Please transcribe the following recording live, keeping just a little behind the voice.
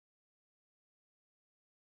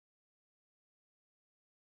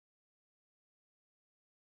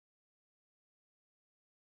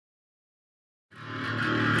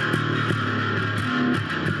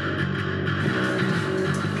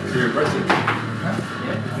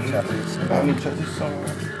Let me check this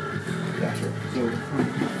somewhere. Yeah, sure. So,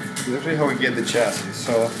 this is actually how we get the chassis.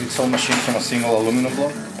 So, it's all machined from a single aluminum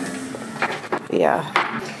block. Yeah.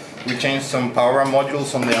 We changed some power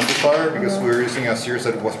modules on the amplifier because we were using a series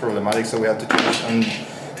that was problematic, so we had to change. And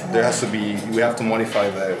there has to be, we have to modify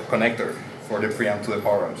the connector for the preamp to the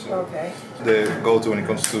power amp. So okay. The go-to when it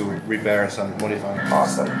comes to repairs and modifying.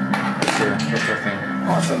 Awesome. That's our thing.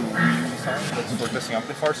 Awesome. That's for testing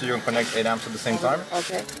amplifier, so you can connect 8 amps at the same time.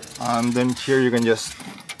 Okay. And then here you can just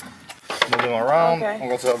move them around. Okay.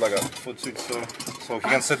 We also have like a foot switch, so you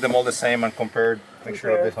can set them all the same and compare, make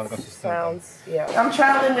sure that this one is consistent. Sounds, yeah. I'm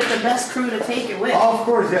traveling with the best crew to take it with. Oh, of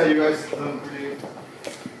course, yeah, you guys done pretty.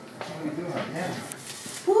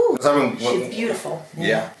 Woo, Woo! she's beautiful.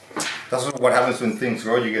 Yeah. That's what happens when things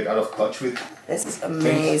grow, you get out of touch with. This is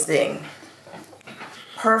amazing.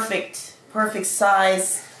 Perfect. Perfect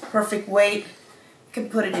size, perfect weight. You can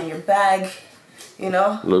put it in your bag, you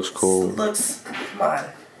know? Looks cool. Looks, come on.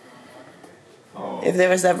 Oh. If there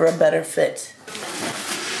was ever a better fit.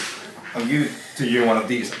 I'll give you one of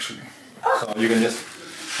these actually. Oh. So you can just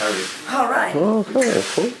carry it. Alright. Oh,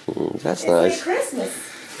 cool. That's nice. It's like Christmas.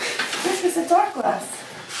 Christmas at Darkglass.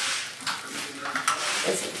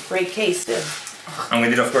 It's a great case too. And we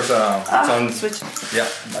did of course some switch. Yeah.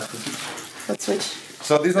 Let's switch.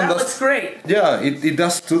 So this one looks great. Yeah, it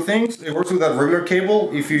does two things. It works with that regular cable.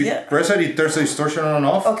 If you press it, it turns the distortion on and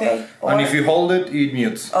off. Okay. And if you hold it, it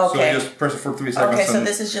mutes. Okay. So you just press it for 3 seconds. Okay, so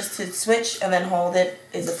this is just to switch and then hold it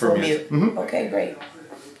is a full mute. Okay, great.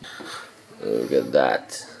 Look at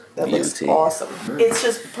that. That looks awesome. It's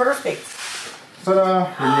just perfect. Ta-da!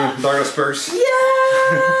 Darkglass purse.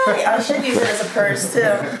 Yay! I should use it as a purse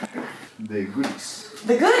too. The goodies.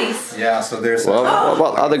 The goodies? Yeah, so there's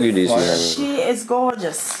what other goodies you have? She is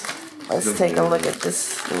gorgeous. Let's take a look at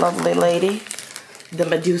this lovely lady. The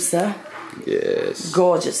Medusa. Yes.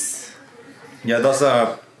 Gorgeous. Yeah, that's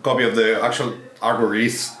a copy of the actual artwork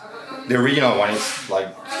release. The original one is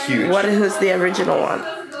like huge. Who's the original one?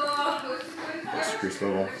 That's Chris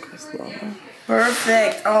Lobo.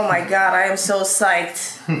 Perfect. Oh my god, I am so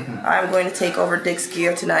psyched. I'm going to take over Dick's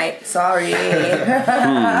gear tonight. Sorry.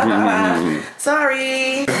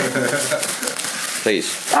 Sorry.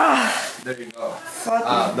 Please. There you go.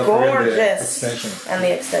 Fucking gorgeous. And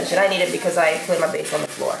the extension. I need it because I play my bass on the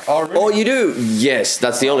floor. Oh, really? Oh, you do? Yes,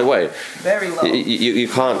 that's the only way. Very low. You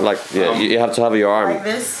can't, like, you have to have your arm. Like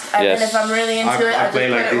this? And then if I'm really into it, I play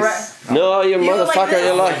just like put it this. No, you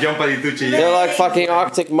motherfucker, like you're like fucking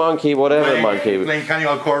Arctic monkey, whatever monkey. Playing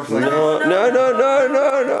Cannibal Corpse. Like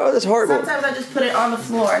No, that's horrible. Sometimes I just put it on the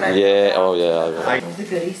floor and I There's the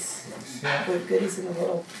goodies. The goodies in the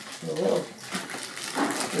little.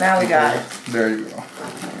 Now we got it. There you go.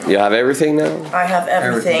 You have everything now? I have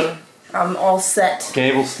everything. I'm all set.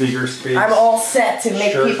 Cable, speakers, speakers. I'm all set to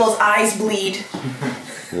make people's eyes bleed.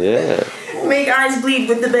 Yeah. Make eyes bleed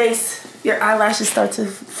with the bass. Your eyelashes start to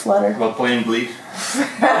flutter. While playing Bleed.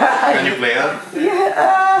 Can you play that?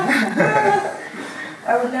 Yeah.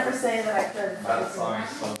 I would never say that I could. That song is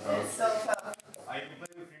so tough. It's so